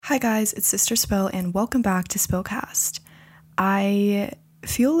Hi guys, it's Sister Spill and welcome back to Spillcast. I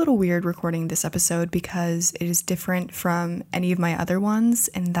feel a little weird recording this episode because it is different from any of my other ones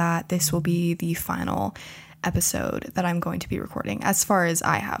in that this will be the final episode that I'm going to be recording as far as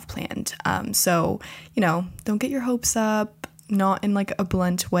I have planned. So, don't get your hopes up, not in like a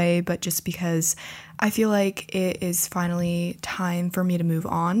blunt way, but just because I feel like it is finally time for me to move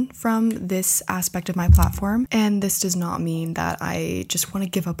on from this aspect of my platform. And this does not mean that I just want to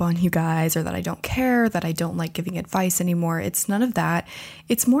give up on you guys or that I don't care, that I don't like giving advice anymore. It's none of that.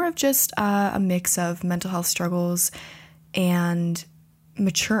 It's more of just a mix of mental health struggles and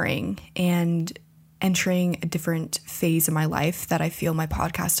maturing and entering a different phase in my life that I feel my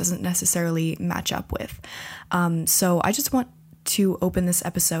podcast doesn't necessarily match up with. So I just want to open this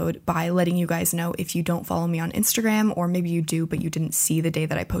episode by letting you guys know, if you don't follow me on Instagram, or maybe you do but you didn't see the day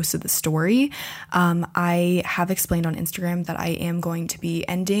that I posted the story, I have explained on Instagram that I am going to be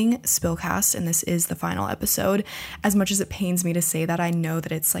ending Spillcast and this is the final episode. As much as it pains me to say that, I know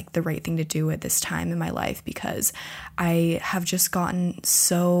that it's like the right thing to do at this time in my life because I have just gotten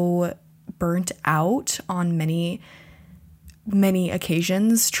so burnt out on many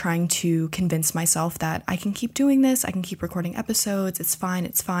occasions trying to convince myself that I can keep doing this, I can keep recording episodes, it's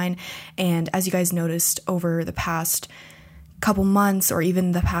fine. And as you guys noticed over the past couple months or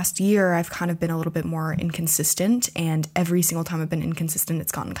even the past year, I've kind of been a little bit more inconsistent, and every single time I've been inconsistent,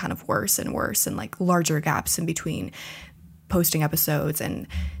 it's gotten kind of worse and like larger gaps in between posting episodes and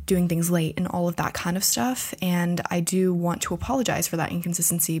doing things late and all of that kind of stuff. And I do want to apologize for that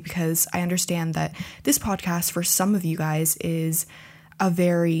inconsistency because I understand that this podcast for some of you guys is a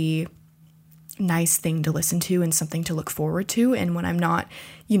very nice thing to listen to and something to look forward to. And when I'm not,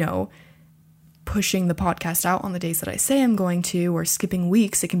 pushing the podcast out on the days that I say I'm going to, or skipping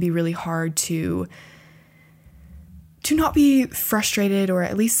weeks, it can be really hard to not be frustrated, or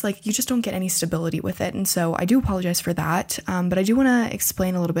at least like you just don't get any stability with it. And so I do apologize for that. But I do want to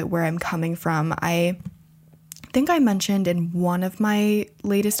explain a little bit where I'm coming from. I think I mentioned in one of my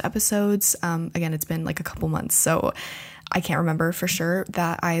latest episodes, again, it's been like a couple months, so I can't remember for sure,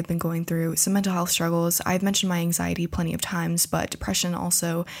 that I've been going through some mental health struggles. I've mentioned my anxiety plenty of times, but depression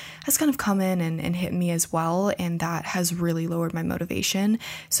also has kind of come in and hit me as well, and that has really lowered my motivation.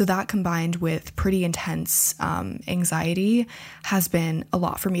 So that combined with pretty intense anxiety has been a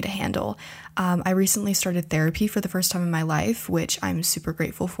lot for me to handle. I recently started therapy for the first time in my life, which I'm super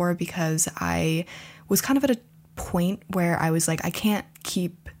grateful for because I was kind of at a point where I was like, I can't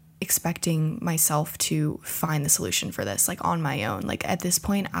keep expecting myself to find the solution for this like on my own. Like at this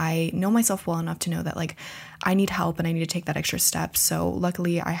point, I know myself well enough to know that like I need help and I need to take that extra step. So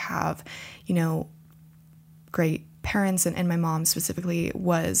luckily I have, great parents, and my mom specifically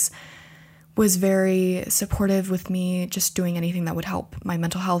was very supportive with me just doing anything that would help my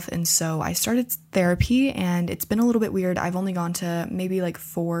mental health. And so I started therapy, and it's been a little bit weird. I've only gone to maybe like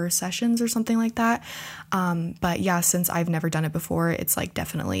 4 sessions or something like that. But yeah, since I've never done it before, it's like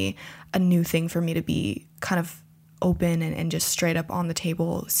definitely a new thing for me to be kind of open and just straight up on the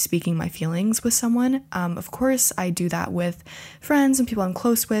table speaking my feelings with someone. Of course, I do that with friends and people I'm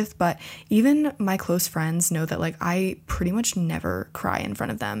close with, but even my close friends know that like I pretty much never cry in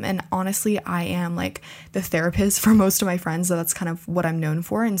front of them. And honestly, I am like the therapist for most of my friends, so that's kind of what I'm known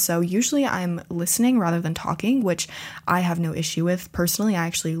for. And so usually I'm listening rather than talking, which I have no issue with. Personally, I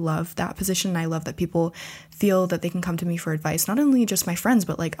actually love that position, and I love that people feel that they can come to me for advice, not only just my friends,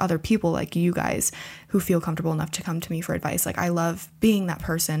 but like other people like you guys who feel comfortable enough to come to me for advice. Like I love being that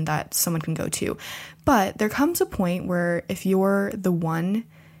person that someone can go to. But there comes a point where if you're the one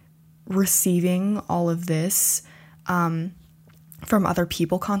receiving all of this from other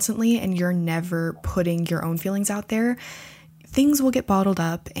people constantly, and you're never putting your own feelings out there, things will get bottled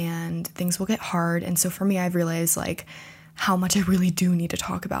up and things will get hard. And so for me, I've realized like how much I really do need to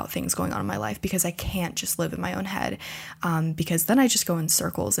talk about things going on in my life, because I can't just live in my own head, because then I just go in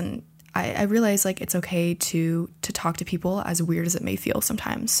circles. And I realize like it's okay to talk to people, as weird as it may feel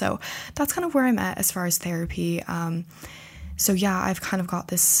sometimes. So that's kind of where I'm at as far as therapy. So yeah, I've kind of got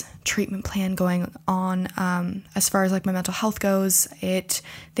this treatment plan going on. As far as like my mental health goes, it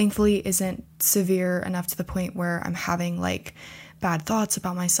thankfully isn't severe enough to the point where I'm having like bad thoughts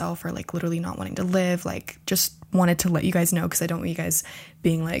about myself or like literally not wanting to live. Like just wanted to let you guys know, because I don't want you guys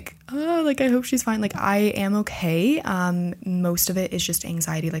being like, oh, like I hope she's fine. Like I am okay. Most of it is just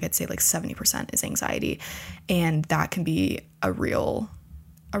anxiety. Like I'd say like 70% is anxiety, and that can be a real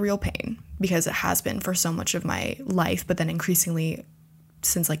pain, because it has been for so much of my life, but then increasingly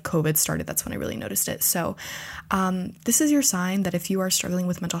since like COVID started, that's when I really noticed it. So this is your sign that if you are struggling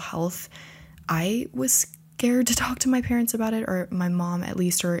with mental health, I was scared to talk to my parents about it, or my mom at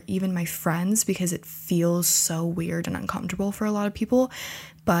least, or even my friends, because it feels so weird and uncomfortable for a lot of people.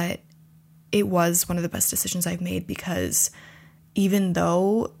 But it was one of the best decisions I've made, because even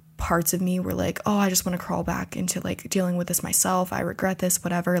though parts of me were like, oh, I just want to crawl back into like dealing with this myself, I regret this,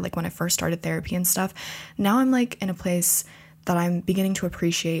 whatever, like when I first started therapy and stuff, now I'm like in a place that I'm beginning to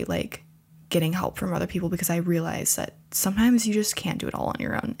appreciate like getting help from other people, because I realize that sometimes you just can't do it all on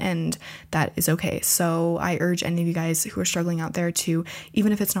your own, and that is okay. So I urge any of you guys who are struggling out there to,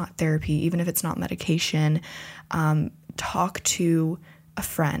 even if it's not therapy, even if it's not medication, talk to a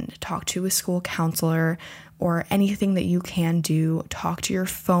friend, talk to a school counselor, or anything that you can do. Talk to your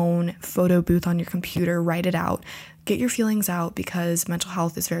phone, photo booth on your computer, write it out, get your feelings out, because mental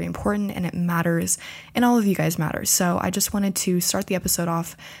health is very important and it matters, and all of you guys matter. So I just wanted to start the episode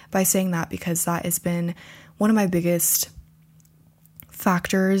off by saying that, because that has been one of my biggest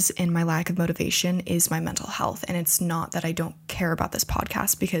factors in my lack of motivation is my mental health. And it's not that I don't care about this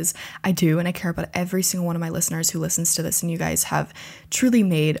podcast, because I do, and I care about every single one of my listeners who listens to this, and you guys have truly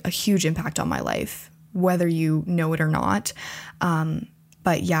made a huge impact on my life, whether you know it or not.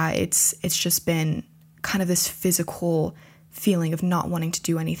 But yeah, it's just been kind of this physical feeling of not wanting to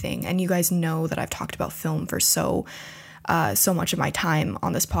do anything. And you guys know that I've talked about film for so much of my time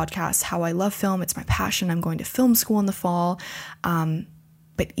on this podcast, how I love film. It's my passion. I'm going to film school in the fall.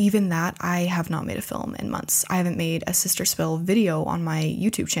 But even that, I have not made a film in months. I haven't made a Sister Spill video on my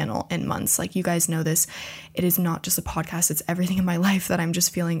YouTube channel in months. Like, you guys know this. It is not just a podcast. It's everything in my life that I'm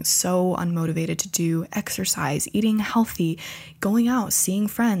just feeling so unmotivated to do. Exercise, eating healthy, going out, seeing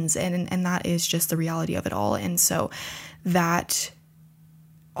friends. And that is just the reality of it all. And so that,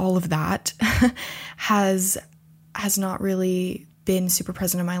 all of that has not really been super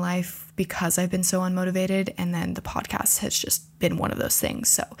present in my life, because I've been so unmotivated. And then the podcast has just been one of those things.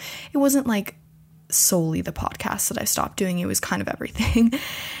 So it wasn't like solely the podcast that I stopped doing. It was kind of everything.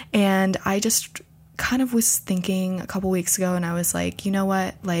 And I just kind of was thinking a couple weeks ago, and I was like, you know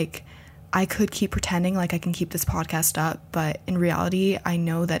what? Like, I could keep pretending like I can keep this podcast up, but in reality, I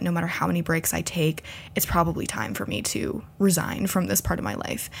know that no matter how many breaks I take, it's probably time for me to resign from this part of my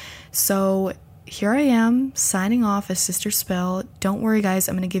life. So here I am, signing off as Sister Spill. Don't worry, guys.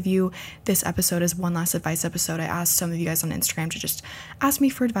 I'm going to give you this episode as one last advice episode. I asked some of you guys on Instagram to just ask me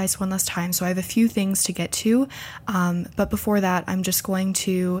for advice one last time, so I have a few things to get to. But before that, I'm just going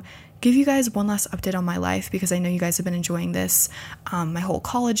to give you guys one last update on my life, because I know you guys have been enjoying this, my whole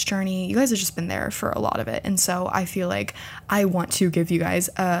college journey. You guys have just been there for a lot of it, and so I feel like I want to give you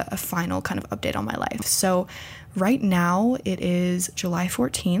guys a final kind of update on my life. So right now, it is July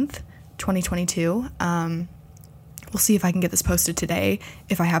 14th. 2022. We'll see if I can get this posted today,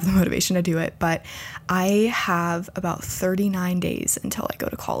 if I have the motivation to do it, but I have about 39 days until I go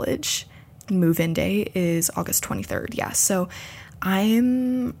to college. Move-in day is August 23rd. Yeah, so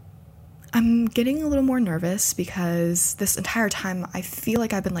I'm getting a little more nervous, because this entire time I feel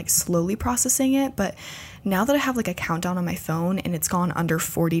like I've been like slowly processing it, but now that I have like a countdown on my phone and it's gone under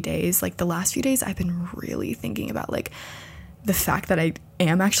 40 days, like the last few days I've been really thinking about like the fact that I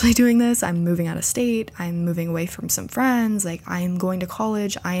am actually doing this. I'm moving out of state. I'm moving away from some friends. Like, I'm going to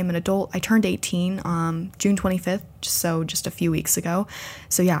college. I am an adult. I turned 18 June 25th, so just a few weeks ago.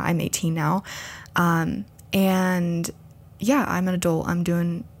 So yeah, I'm 18 now. And yeah, I'm an adult. I'm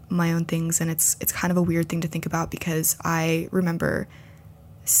doing my own things, and it's kind of a weird thing to think about, because I remember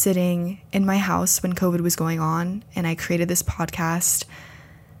sitting in my house when COVID was going on, and I created this podcast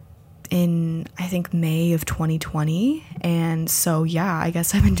in, I think, May of 2020. And so yeah, I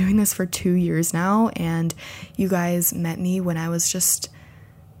guess I've been doing this for 2 years now, and you guys met me when I was just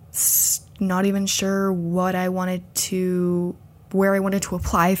not even sure where I wanted to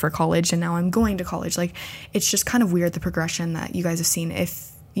apply for college, and now I'm going to college. Like, it's just kind of weird, the progression that you guys have seen.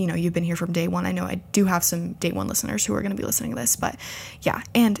 If you know, you've been here from day one. I know I do have some day one listeners who are going to be listening to this, but yeah,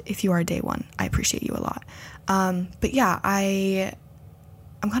 and if you are day one, I appreciate you a lot. But yeah,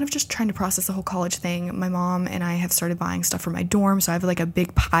 I'm kind of just trying to process the whole college thing. My mom and I have started buying stuff for my dorm, so I have like a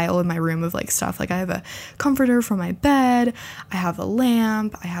big pile in my room of like stuff. Like, I have a comforter for my bed, I have a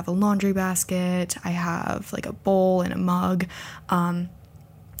lamp, I have a laundry basket, I have like a bowl and a mug.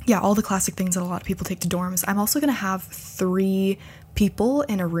 Yeah, all the classic things that a lot of people take to dorms. I'm also gonna have 3 people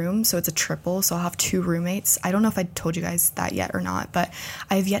in a room, so it's a triple, so I'll have 2 roommates. I don't know if I told you guys that yet or not, but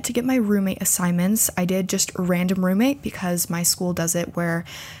I have yet to get my roommate assignments. I did just random roommate, because my school does it where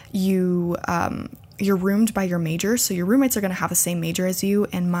you're roomed by your major, so your roommates are going to have the same major as you.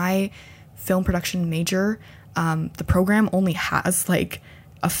 And my film production major, the program only has like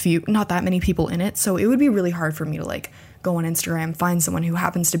not that many people in it, so it would be really hard for me to like go on Instagram, find someone who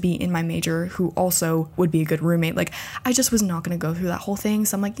happens to be in my major who also would be a good roommate. Like, I just was not going to go through that whole thing.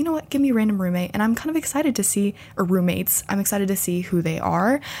 So I'm like, you know what, give me a random roommate. And I'm kind of excited to see, or roommates, I'm excited to see who they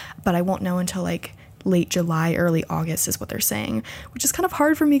are, but I won't know until like late July, early August is what they're saying, which is kind of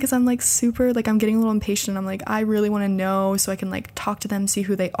hard for me because I'm like super, like I'm getting a little impatient. I'm like, I really want to know so I can like talk to them, see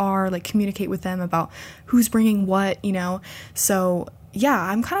who they are, like communicate with them about who's bringing what, you know? So yeah,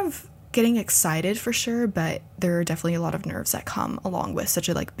 I'm kind of getting excited for sure, but there are definitely a lot of nerves that come along with such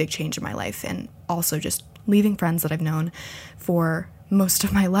a like big change in my life, and also just leaving friends that I've known for most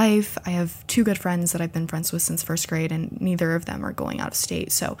of my life. I have 2 good friends that I've been friends with since first grade, and neither of them are going out of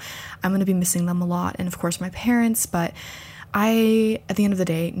state, so I'm going to be missing them a lot, and of course my parents, but I, at the end of the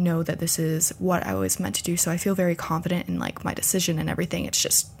day, know that this is what I was meant to do, so I feel very confident in like my decision and everything. It's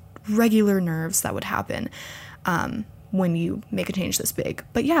just regular nerves that would happen when you make a change this big.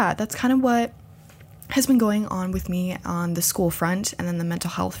 But yeah, that's kind of what has been going on with me on the school front and then the mental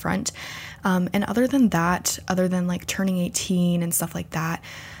health front. And other than that, other than like turning 18 and stuff like that,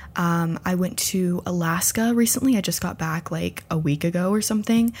 I went to Alaska recently. I just got back like a week ago or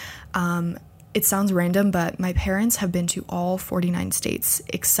something. It sounds random, but my parents have been to all 49 states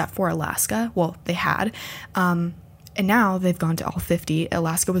except for Alaska. Well, they had. And now they've gone to all 50.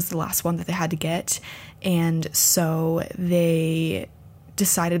 Alaska was the last one that they had to get. And so they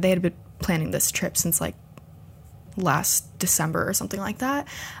decided, they had been planning this trip since like last December or something like that.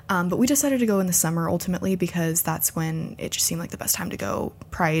 But we decided to go in the summer ultimately because that's when it just seemed like the best time to go.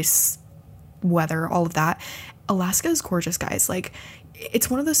 Price, weather, all of that. Alaska is gorgeous, guys. Like,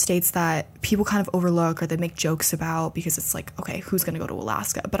 it's one of those states that people kind of overlook or they make jokes about because it's like, okay, who's going to go to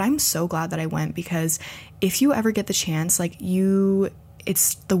Alaska? But I'm so glad that I went, because if you ever get the chance, like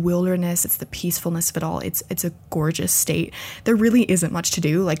it's the wilderness, it's the peacefulness of it all. It's a gorgeous state. There really isn't much to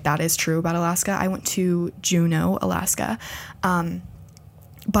do. Like, that is true about Alaska. I went to Juneau, Alaska. But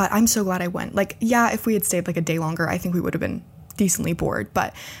I'm so glad I went. Like, yeah, if we had stayed like a day longer, I think we would have been decently bored,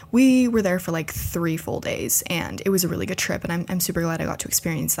 but we were there for like 3 full days and it was a really good trip, and I'm super glad I got to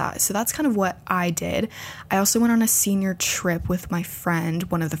experience that. So that's kind of what I did. I also went on a senior trip with my friend,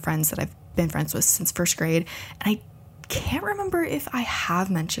 one of the friends that I've been friends with since first grade, and I can't remember if I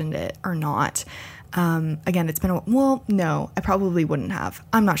have mentioned it or not. Again, it's been well, no, I probably wouldn't have.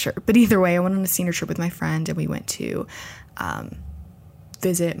 I'm not sure, but either way, I went on a senior trip with my friend and we went to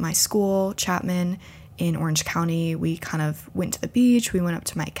visit my school, Chapman, in Orange County. We kind of went to the beach. We went up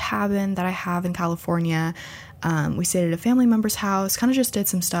to my cabin that I have in California. We stayed at a family member's house, kind of just did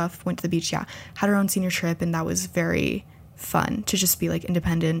some stuff, went to the beach, yeah, had our own senior trip, and that was very fun to just be like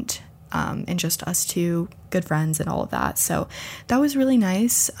independent, and just us 2 good friends and all of that. So that was really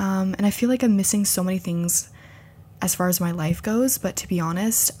nice. And I feel like I'm missing so many things as far as my life goes, but to be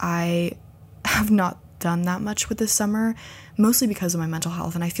honest, I have not done that much with this summer, mostly because of my mental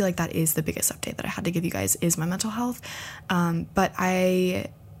health, and I feel like that is the biggest update that I had to give you guys, is my mental health. But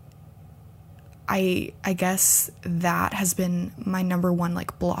I guess that has been my number one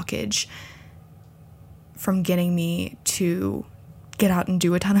like blockage from getting me to get out and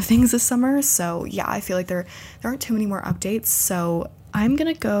do a ton of things this summer. So yeah, I feel like there aren't too many more updates, so I'm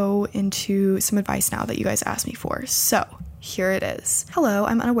gonna go into some advice now that you guys asked me for. So here it is. Hello,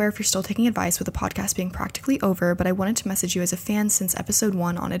 I'm unaware if you're still taking advice with the podcast being practically over, but I wanted to message you as a fan since episode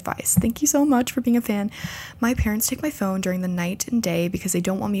 1 on advice. Thank you so much for being a fan. My parents take my phone during the night and day because they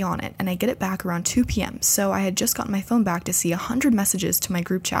don't want me on it, and I get it back around 2 p.m. So I had just gotten my phone back to see 100 messages to my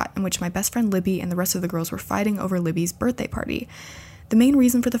group chat in which my best friend Libby and the rest of the girls were fighting over Libby's birthday party. The main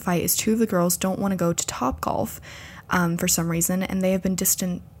reason for the fight is 2 of the girls don't want to go to Topgolf for some reason, and they have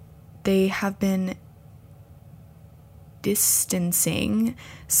been distancing,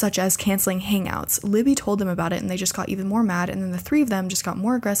 such as canceling hangouts. Libby told them about it and they just got even more mad, and then the 3 of them just got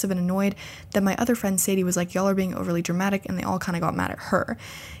more aggressive and annoyed. Then my other friend Sadie was like, y'all are being overly dramatic, and they all kind of got mad at her.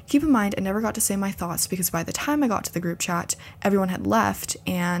 Keep in mind, I never got to say my thoughts because by the time I got to the group chat, everyone had left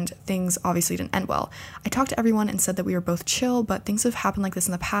and things obviously didn't end well. I talked to everyone and said that we were both chill, but things have happened like this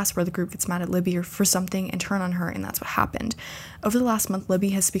in the past where the group gets mad at Libby or for something and turn on her, and that's what happened. Over the last month,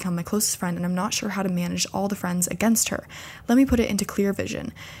 Libby has become my closest friend, and I'm not sure how to manage all the friends against her. Let me put it into clear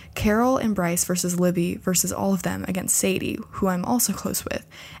vision. Carol and Bryce versus Libby versus all of them against Sadie, who I'm also close with.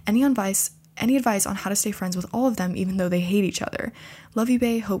 Any advice on how to stay friends with all of them even though they hate each other? Love you,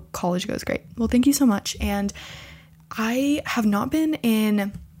 bae. Hope college goes great. Well, thank you so much. And I have not been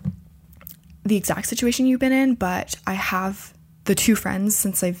in the exact situation you've been in, but I have the 2 friends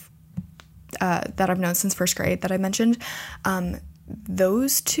since that I've known since first grade that I mentioned.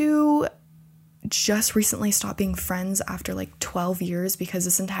 Those 2 just recently stopped being friends after like 12 years because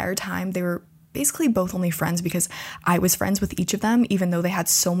this entire time they were basically both only friends because I was friends with each of them, even though they had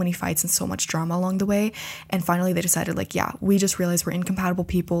so many fights and so much drama along the way. And finally they decided like, yeah, we just realized we're incompatible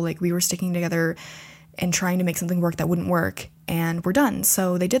people. Like we were sticking together and trying to make something work that wouldn't work, and we're done.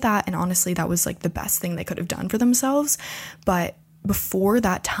 So they did that, and honestly, that was like the best thing they could have done for themselves. But before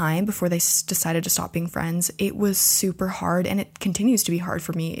that time, before they decided to stop being friends, it was super hard, and it continues to be hard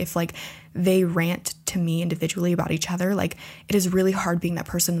for me if like they rant to me individually about each other. Like it is really hard being that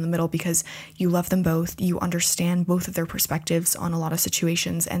person in the middle because you love them both, you understand both of their perspectives on a lot of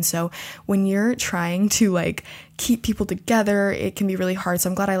situations. And so when you're trying to like keep people together, it can be really hard. So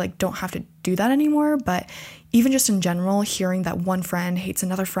I'm glad I like don't have to do that anymore. But even just in general, hearing that one friend hates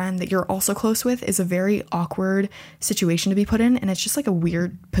another friend that you're also close with is a very awkward situation to be put in, and it's just like a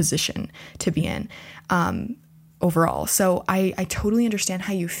weird position to be in overall. So I totally understand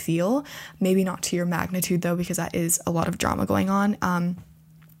how you feel, maybe not to your magnitude though, because that is a lot of drama going on.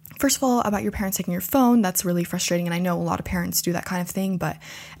 First of all, about your parents taking your phone, that's really frustrating, and I know a lot of parents do that kind of thing, but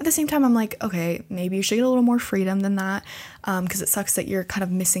at the same time, I'm like, okay, maybe you should get a little more freedom than that, because it sucks that you're kind of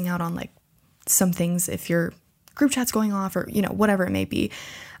missing out on like some things if your group chat's going off or, you know, whatever it may be.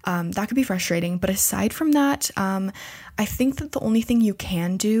 That could be frustrating. But aside from that, I think that the only thing you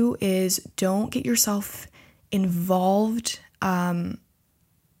can do is don't get yourself involved to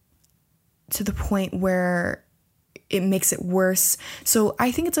the point where it makes it worse. So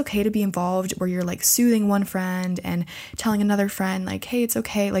I think it's okay to be involved where you're like soothing one friend and telling another friend like, hey, it's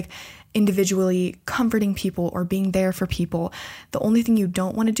okay, like individually comforting people or being there for people. The only thing you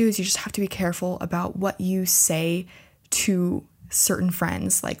don't want to do is you just have to be careful about what you say to certain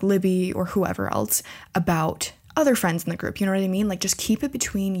friends like Libby or whoever else about other friends in the group. You know what I mean? Like just keep it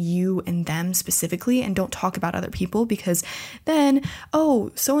between you and them specifically, and don't talk about other people, because then,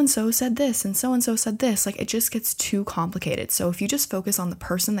 oh, so-and-so said this and so-and-so said this. Like it just gets too complicated. So if you just focus on the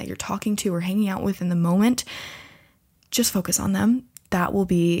person that you're talking to or hanging out with in the moment, just focus on them. That will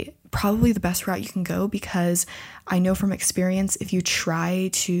be probably the best route you can go, because I know from experience, if you try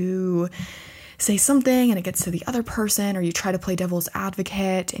to say something and it gets to the other person, or you try to play devil's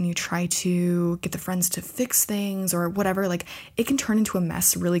advocate and you try to get the friends to fix things or whatever, like it can turn into a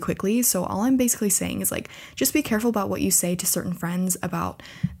mess really quickly. So all I'm basically saying is like, just be careful about what you say to certain friends about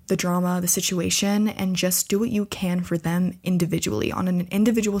the drama, the situation, and just do what you can for them individually on an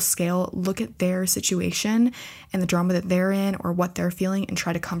individual scale. Look at their situation and the drama that they're in or what they're feeling and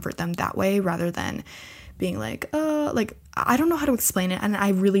try to comfort them that way, rather than being like I don't know how to explain it, and I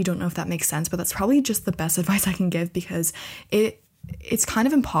really don't know if that makes sense, but that's probably just the best advice I can give, because it's kind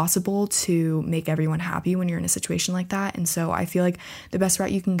of impossible to make everyone happy when you're in a situation like that. And so I feel like the best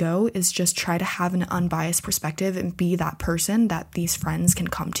route you can go is just try to have an unbiased perspective and be that person that these friends can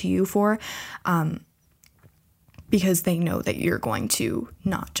come to you for, because they know that you're going to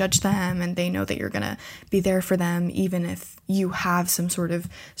not judge them, and they know that you're going to be there for them, even if you have some sort of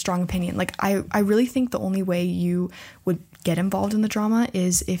strong opinion. Like, I really think the only way you would get involved in the drama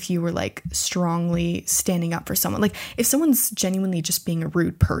is if you were, like, strongly standing up for someone. Like, if someone's genuinely just being a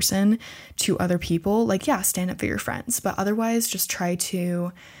rude person to other people, like, yeah, stand up for your friends. But otherwise, just try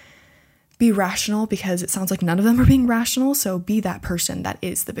to be rational, because it sounds like none of them are being rational. So be that person that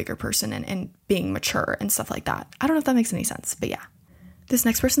is the bigger person and being mature and stuff like that. I don't know if that makes any sense, but yeah. This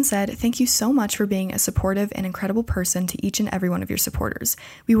next person said, "Thank you so much for being a supportive and incredible person to each and every one of your supporters.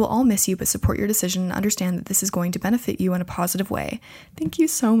 We will all miss you, but support your decision and understand that this is going to benefit you in a positive way." Thank you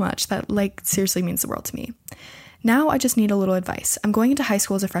so much. That, like, seriously means the world to me. "Now I just need a little advice. I'm going into high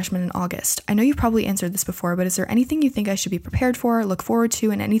school as a freshman in August. I know you've probably answered this before, but is there anything you think I should be prepared for, look forward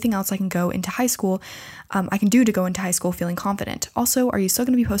to, and anything else I can go into high school, I can do to go into high school feeling confident? Also, are you still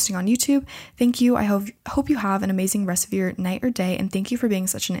going to be posting on YouTube? Thank you. I hope you have an amazing rest of your night or day, and thank you for being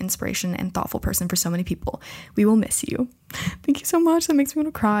such an inspiration and thoughtful person for so many people. We will miss you." Thank you so much. That makes me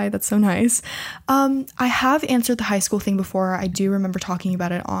want to cry. That's so nice. I have answered the high school thing before. I do remember talking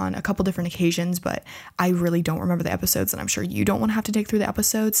about it on a couple different occasions, but I really don't remember the episodes, and I'm sure you don't want to have to dig through the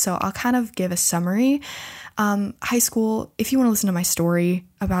episodes, so I'll kind of give a summary. High school, if you want to listen to my story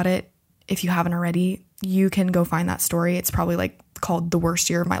about it, if you haven't already, you can go find that story. It's probably like called "The Worst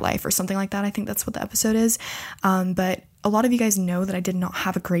Year of My Life" or something like that. I think that's what the episode is. But a lot of you guys know that I did not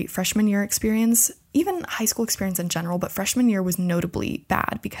have a great freshman year experience, even high school experience in general, but freshman year was notably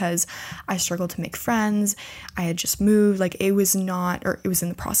bad because I struggled to make friends. I had just moved, like it was in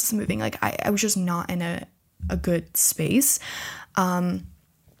the process of moving. Like I was just not in a good space.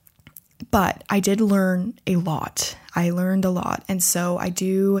 But I did learn a lot. I learned a lot. And so I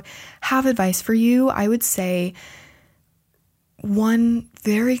do have advice for you. I would say one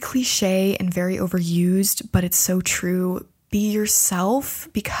very cliche and very overused, but it's so true: be yourself,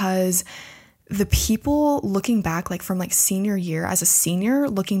 because the people looking back, like from like senior year, as a senior,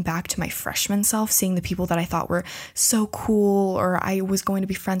 looking back to my freshman self, seeing the people that I thought were so cool or I was going to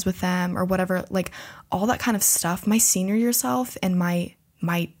be friends with them or whatever, like all that kind of stuff, my senior year self and my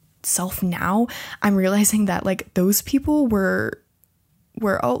self now, I'm realizing that like those people were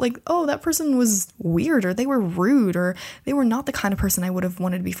that person was weird, or they were rude, or they were not the kind of person I would have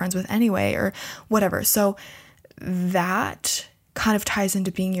wanted to be friends with anyway, or whatever. So that kind of ties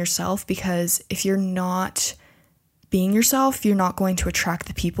into being yourself, because if you're not being yourself, you're not going to attract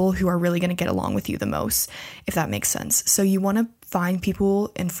the people who are really going to get along with you the most, if that makes sense. So you want to find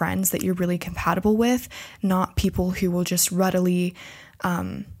people and friends that you're really compatible with, not people who will just readily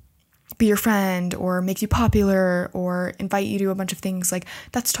be your friend or make you popular or invite you to a bunch of things. Like,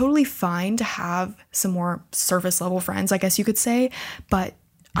 that's totally fine to have some more surface level friends, I guess you could say, but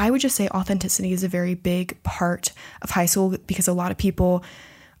I would just say authenticity is a very big part of high school, because a lot of people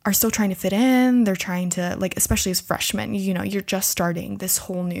are still trying to fit in. They're trying to, like, especially as freshmen, you know, you're just starting this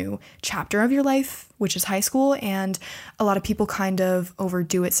whole new chapter of your life, which is high school. And a lot of people kind of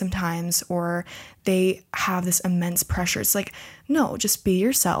overdo it sometimes, or they have this immense pressure. It's like, no, just be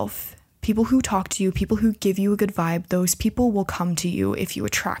yourself. People who talk to you, people who give you a good vibe, those people will come to you if you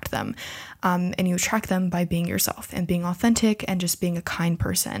attract them. And you attract them by being yourself and being authentic and just being a kind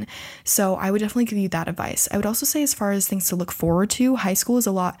person. So I would definitely give you that advice. I would also say, as far as things to look forward to, high school is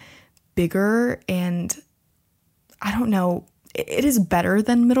a lot bigger, and I don't know, it is better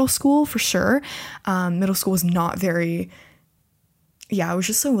than middle school for sure. Middle school was not very... it was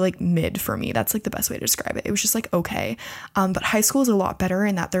just so like mid for me. That's like the best way to describe it. It was just like, okay. But high school is a lot better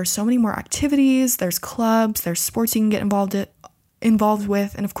in that there's so many more activities, there's clubs, there's sports you can get involved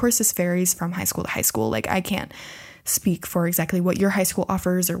with. And of course, this varies from high school to high school. Like, I can't speak for exactly what your high school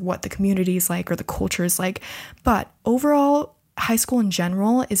offers or what the community is like or the culture is like. But overall, high school in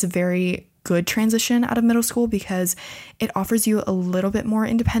general is a very good transition out of middle school, because it offers you a little bit more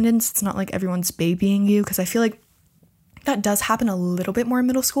independence. It's not like everyone's babying you, because I feel like that does happen a little bit more in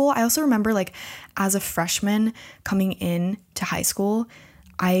middle school. I also remember, like, as a freshman coming in to high school,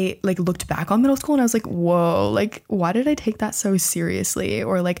 I like looked back on middle school and I was like, whoa, like, why did I take that so seriously?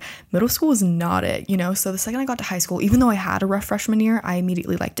 Or like, middle school was not it, you know? So the second I got to high school, even though I had a rough freshman year, I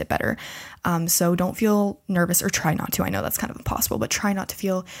immediately liked it better. So don't feel nervous, or try not to. I know that's kind of impossible, but try not to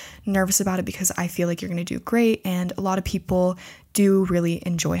feel nervous about it, because I feel like you're going to do great. And a lot of people do really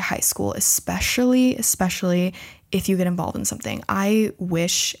enjoy high school, especially if you get involved in something. I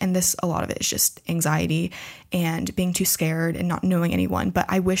wish, and this, a lot of it is just anxiety and being too scared and not knowing anyone, but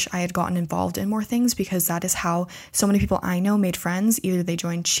I wish I had gotten involved in more things, because that is how so many people I know made friends. Either they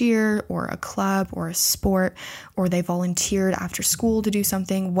joined cheer or a club or a sport, or they volunteered after school to do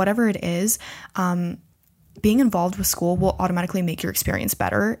something, whatever it is. Being involved with school will automatically make your experience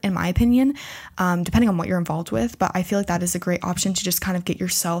better, in my opinion, depending on what you're involved with. But I feel like that is a great option to just kind of get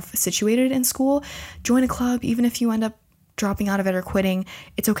yourself situated in school. Join a club, even if you end up dropping out of it or quitting,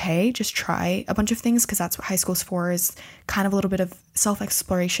 it's okay. Just try a bunch of things, because that's what high school's for, is kind of a little bit of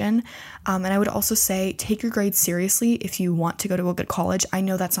self-exploration. And I would also say, take your grades seriously if you want to go to a good college. I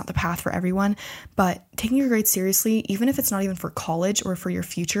know that's not the path for everyone, but taking your grades seriously, even if it's not even for college or for your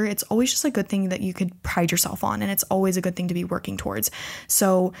future, it's always just a good thing that you could pride yourself on, and it's always a good thing to be working towards.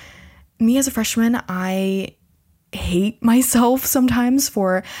 So me as a freshman, I hate myself sometimes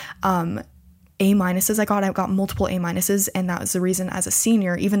for A minuses. I got multiple A minuses, and that was the reason as a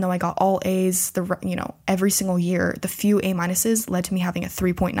senior, even though I got all A's, every single year, the few A minuses led to me having a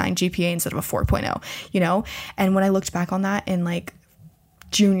 3.9 GPA instead of a 4.0, and when I looked back on that in like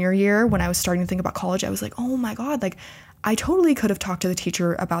junior year, when I was starting to think about college, I was like, oh my God, like, I totally could have talked to the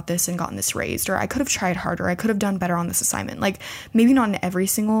teacher about this and gotten this raised, or I could have tried harder. I could have done better on this assignment. Like, maybe not in every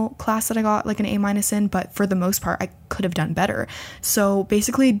single class that I got like an A minus in, but for the most part, I could have done better. So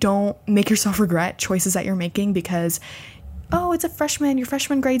basically, don't make yourself regret choices that you're making, because, oh, it's a freshman, your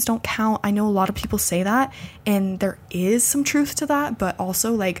freshman grades don't count. I know a lot of people say that, and there is some truth to that, but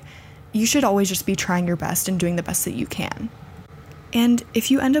also, like, you should always just be trying your best and doing the best that you can. And if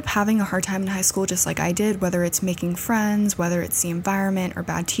you end up having a hard time in high school, just like I did, whether it's making friends, whether it's the environment or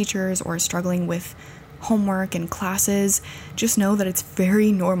bad teachers, or struggling with homework and classes, just know that it's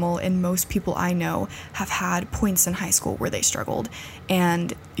very normal, and most people I know have had points in high school where they struggled,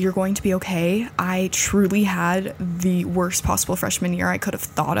 and you're going to be okay. I truly had the worst possible freshman year I could have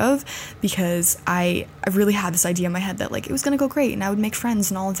thought of, because I really had this idea in my head that like it was going to go great and I would make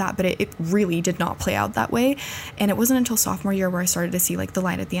friends and all of that, but it really did not play out that way. And it wasn't until sophomore year where I started to see like the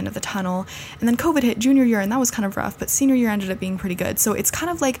light at the end of the tunnel, and then COVID hit junior year, and that was kind of rough, but senior year ended up being pretty good. So it's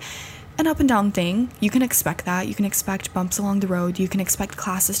kind of like an up and down thing. You can expect that. You can expect bumps along the road. You can expect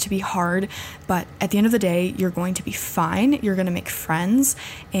classes to be hard, but at the end of the day, you're going to be fine. You're going to make friends,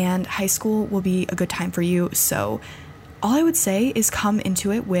 and high school will be a good time for you. So all I would say is come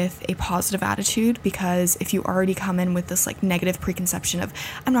into it with a positive attitude, because if you already come in with this like negative preconception of,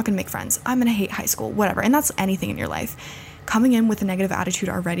 I'm not going to make friends, I'm going to hate high school, whatever, and that's anything in your life, coming in with a negative attitude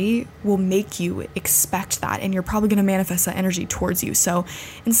already will make you expect that, and you're probably going to manifest that energy towards you. So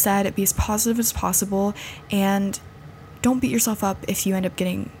instead, be as positive as possible, and don't beat yourself up if you end up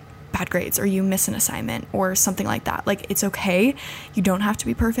getting bad grades or you miss an assignment or something like that. Like, it's okay. You don't have to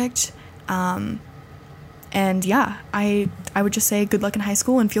be perfect. And yeah, I would just say good luck in high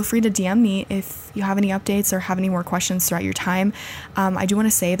school, and feel free to DM me if you have any updates or have any more questions throughout your time. I do want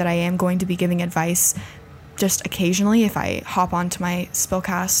to say that I am going to be giving advice just occasionally if I hop onto my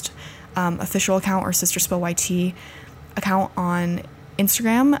Spillcast official account or Sister Spill YT account on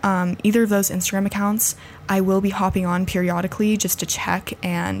Instagram. Either of those Instagram accounts, I will be hopping on periodically just to check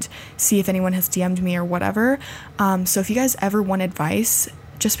and see if anyone has DM'd me or whatever. So if you guys ever want advice,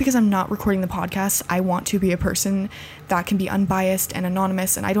 just because I'm not recording the podcast, I want to be a person that can be unbiased and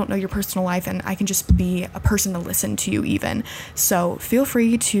anonymous, and I don't know your personal life, and I can just be a person to listen to you even. So feel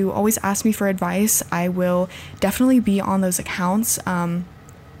free to always ask me for advice. I will definitely be on those accounts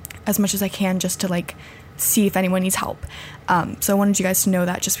as much as I can, just to like see if anyone needs help. So I wanted you guys to know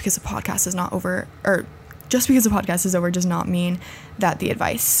that just because the podcast is not over, or just because the podcast is over, does not mean that the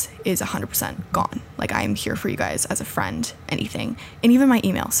advice is 100% gone. Like, I am here for you guys as a friend, anything. And even my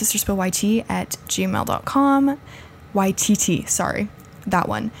email, sisterspillyt@gmail.com, YTT, sorry, that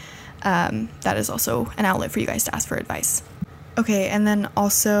one. That is also an outlet for you guys to ask for advice. Okay, and then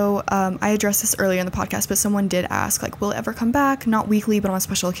also, I addressed this earlier in the podcast, but someone did ask, like, will it ever come back? Not weekly, but on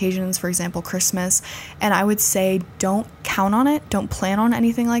special occasions, for example, Christmas. And I would say don't count on it. Don't plan on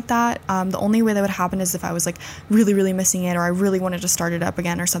anything like that. The only way that would happen is if I was, like, really, really missing it, or I really wanted to start it up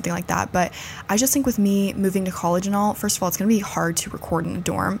again or something like that. But I just think with me moving to college and all, first of all, it's going to be hard to record in a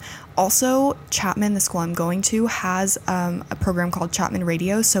dorm. Also, Chapman, the school I'm going to, has a program called Chapman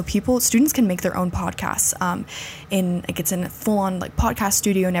Radio, so students can make their own podcasts. It's in a full-on like podcast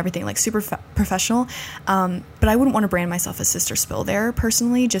studio and everything, like super professional. But I wouldn't want to brand myself as Sister Spill there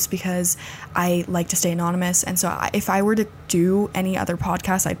personally, just because I like to stay anonymous. And so if I were to do any other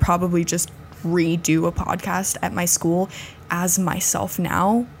podcast, I'd probably just redo a podcast at my school as myself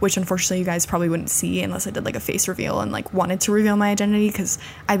now, which unfortunately you guys probably wouldn't see unless I did like a face reveal and like wanted to reveal my identity, because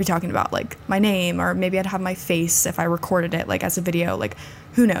I'd be talking about like my name, or maybe I'd have my face if I recorded it like as a video, like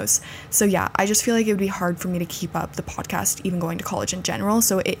who knows. So yeah, I just feel like it would be hard for me to keep up the podcast even going to college in general.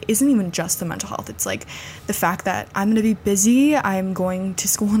 So it isn't even just the mental health, it's like the fact that I'm going to be busy, I'm going to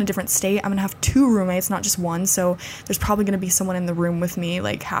school in a different state, I'm going to have 2 roommates, not just one, so there's probably going to be someone in the room with me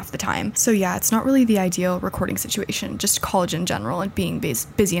like half the time. So yeah, it's not really the ideal recording situation, just college in general and being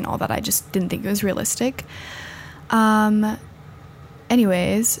busy and all that. I just didn't think it was realistic.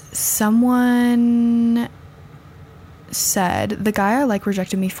 Anyways, someone said, the guy I like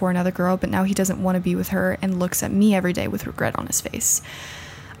rejected me for another girl, but now he doesn't want to be with her and looks at me every day with regret on his face.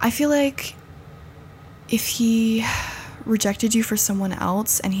 I feel like if he rejected you for someone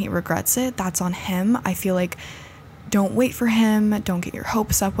else and he regrets it, that's on him. I feel like don't wait for him, don't get your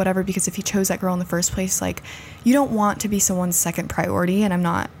hopes up, whatever, because if he chose that girl in the first place, like, you don't want to be someone's second priority. And I'm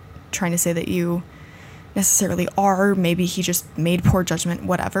not trying to say that you necessarily are, maybe he just made poor judgment,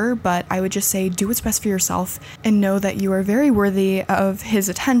 whatever, but I would just say do what's best for yourself and know that you are very worthy of his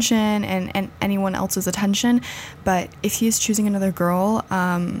attention and anyone else's attention. But if he is choosing another girl,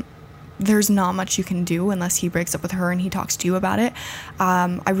 there's not much you can do unless he breaks up with her and he talks to you about it.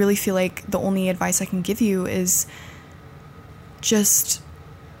 I really feel like the only advice I can give you is just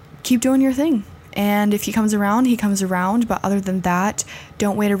keep doing your thing. And if he comes around, he comes around. But other than that,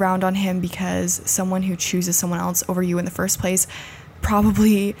 don't wait around on him, because someone who chooses someone else over you in the first place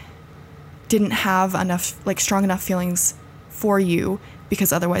probably didn't have enough, like, strong enough feelings for you,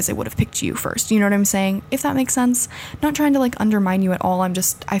 because otherwise they would have picked you first. You know what I'm saying? If that makes sense. Not trying to, like, undermine you at all.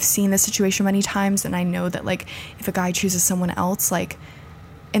 I've seen this situation many times, and I know that, like, if a guy chooses someone else, like,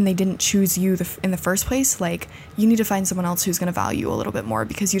 and they didn't choose you in the first place, like, you need to find someone else who's going to value you a little bit more,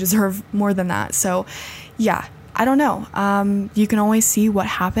 because you deserve more than that. So yeah, I don't know. You can always see what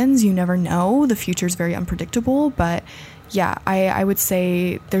happens. You never know. The future is very unpredictable, but yeah, I would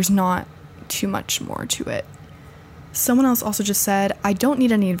say there's not too much more to it. Someone else also just said, I don't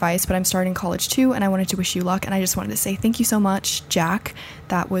need any advice, but I'm starting college too, and I wanted to wish you luck. And I just wanted to say thank you so much, Jack.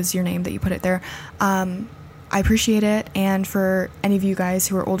 That was your name that you put it there. I appreciate it. And for any of you guys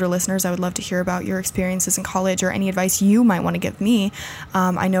who are older listeners, I would love to hear about your experiences in college or any advice you might want to give me.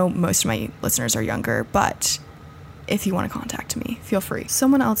 I know most of my listeners are younger, but if you want to contact me, feel free.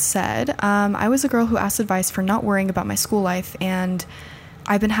 Someone else said, I was a girl who asked advice for not worrying about my school life, and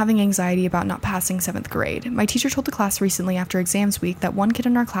I've been having anxiety about not passing 7th grade. My teacher told the class recently after exams week that one kid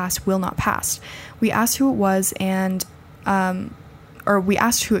in our class will not pass. We asked who it was we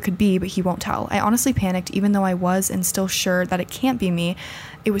asked who it could be, but he won't tell. I honestly panicked, even though I was and still sure that it can't be me.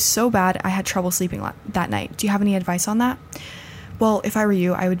 It was so bad, I had trouble sleeping that night. Do you have any advice on that? Well, if I were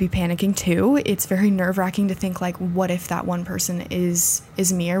you, I would be panicking too. It's very nerve-wracking to think, like, what if that one person is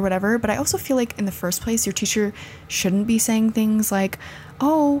me or whatever? But I also feel like in the first place, your teacher shouldn't be saying things like,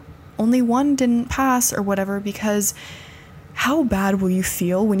 oh, only one didn't pass or whatever, because how bad will you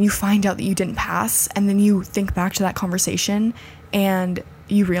feel when you find out that you didn't pass and then you think back to that conversation and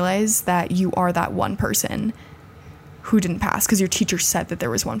you realize that you are that one person who didn't pass because your teacher said that there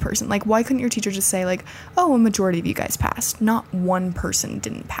was one person. Like, why couldn't your teacher just say, like, oh, a majority of you guys passed, not one person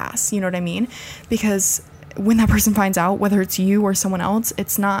didn't pass? You know what I mean? Because when that person finds out, whether it's you or someone else, it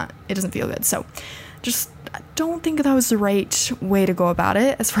doesn't feel good. So just don't think that was the right way to go about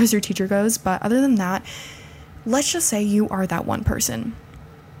it as far as your teacher goes. But other than that, let's just say you are that one person.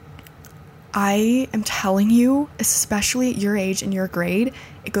 I am telling you, especially at your age and your grade,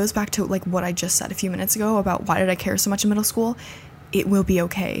 it goes back to like what I just said a few minutes ago about why did I care so much in middle school. It will be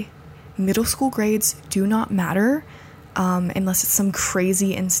okay. Middle school grades do not matter unless it's some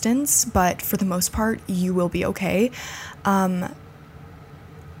crazy instance, but for the most part, you will be okay. I'm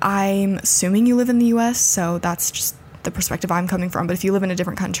assuming you live in the US, so that's just the perspective I'm coming from. But if you live in a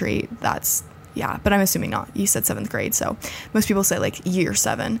different country, but I'm assuming not. You said 7th grade, so most people say like year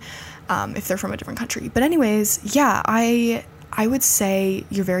 7 if they're from a different country. But anyways, yeah, I would say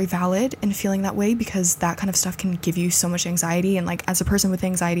you're very valid in feeling that way because that kind of stuff can give you so much anxiety. And like as a person with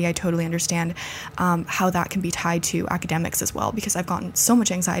anxiety, I totally understand how that can be tied to academics as well, because I've gotten so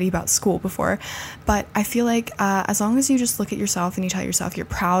much anxiety about school before. But I feel like as long as you just look at yourself and you tell yourself you're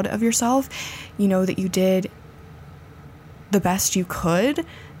proud of yourself, you know that you did the best you could,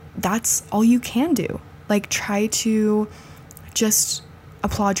 that's all you can do. Like, try to just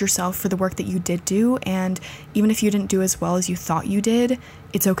applaud yourself for the work that you did do, and even if you didn't do as well as you thought you did,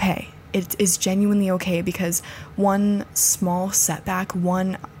 it's okay. It is genuinely okay, because one small setback,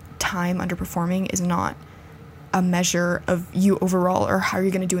 one time underperforming is not a measure of you overall, or how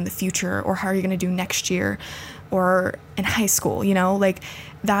you're going to do in the future, or how you're going to do next year, or in high school, you know? Like,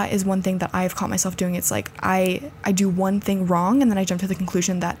 that is one thing that I've caught myself doing. It's like I do one thing wrong, and then I jump to the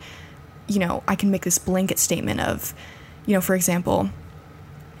conclusion that, you know, I can make this blanket statement of, you know, for example,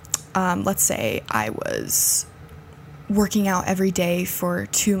 let's say I was working out every day for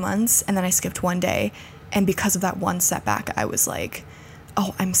 2 months, and then I skipped one day, and because of that one setback, I was like,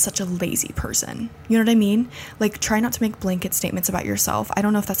 oh, I'm such a lazy person. You know what I mean? Like, try not to make blanket statements about yourself. I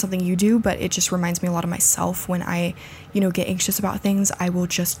don't know if that's something you do, but it just reminds me a lot of myself. When I, you know, get anxious about things, I will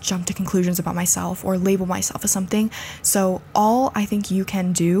just jump to conclusions about myself or label myself as something. So all I think you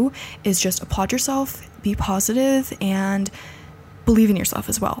can do is just applaud yourself, be positive, and believe in yourself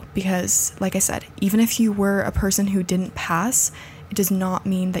as well. Because, like I said, even if you were a person who didn't pass, it does not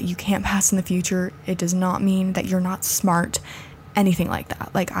mean that you can't pass in the future. It does not mean that you're not smart. Anything like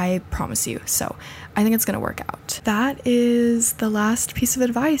that. Like, I promise you. So I think it's going to work out. That is the last piece of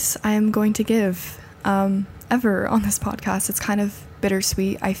advice I am going to give ever on this podcast. It's kind of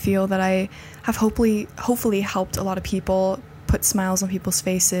bittersweet. I feel that I have hopefully helped a lot of people, put smiles on people's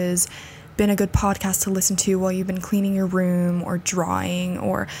faces, been a good podcast to listen to while you've been cleaning your room or drawing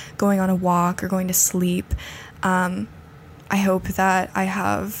or going on a walk or going to sleep. I hope that I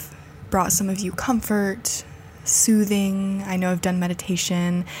have brought some of you comfort, soothing. I know I've done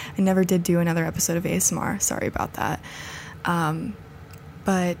meditation. I never did do another episode of ASMR. Sorry about that.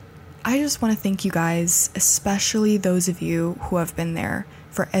 But I just want to thank you guys, especially those of you who have been there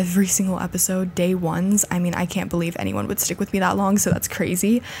for every single episode, day ones. I mean, I can't believe anyone would stick with me that long, so that's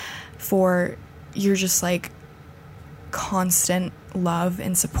crazy. For your just like constant love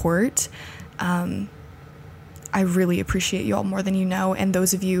and support. I really appreciate you all more than you know. And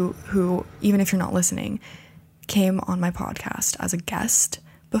those of you who, even if you're not listening, came on my podcast as a guest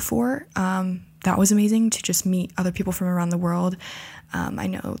before, that was amazing to just meet other people from around the world. I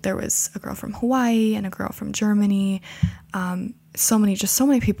know there was a girl from Hawaii and a girl from Germany. So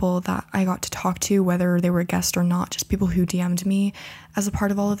many people that I got to talk to, whether they were a guest or not, just people who DM'd me as a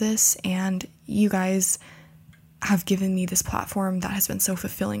part of all of this. And you guys have given me this platform that has been so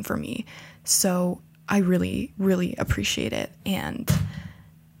fulfilling for me. So I really, really appreciate it. And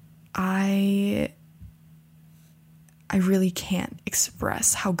I really can't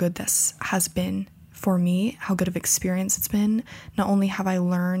express how good this has been for me, how good of experience it's been. Not only have I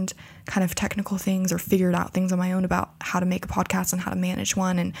learned kind of technical things or figured out things on my own about how to make a podcast and how to manage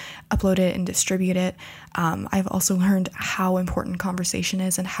one and upload it and distribute it, I've also learned how important conversation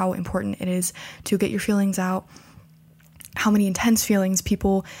is and how important it is to get your feelings out, how many intense feelings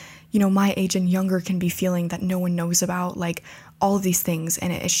people, my age and younger can be feeling that no one knows about, like all of these things.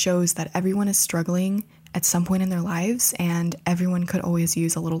 And it shows that everyone is struggling at some point in their lives and everyone could always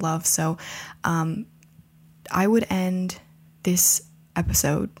use a little love. So I would end this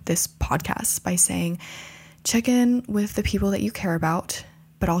episode, this podcast, by saying check in with the people that you care about,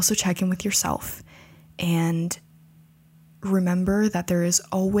 but also check in with yourself. And remember that there is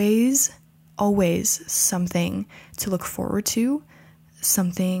always something to look forward to,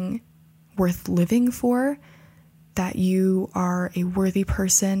 something worth living for, that you are a worthy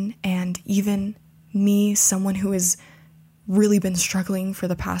person. And even me, someone who has really been struggling for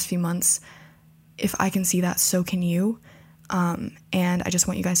the past few months, if I can see that, so can you. And I just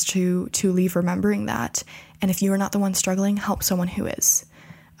want you guys to leave remembering that. And if you are not the one struggling, help someone who is.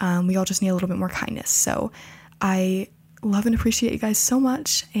 We all just need a little bit more kindness. So I love and appreciate you guys so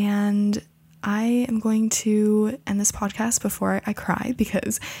much. And I am going to end this podcast before I cry,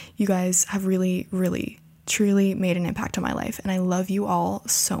 because you guys have really, really, truly made an impact on my life. And I love you all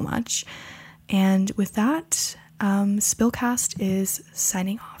so much. And with that, Spillcast is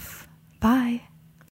signing off. Bye.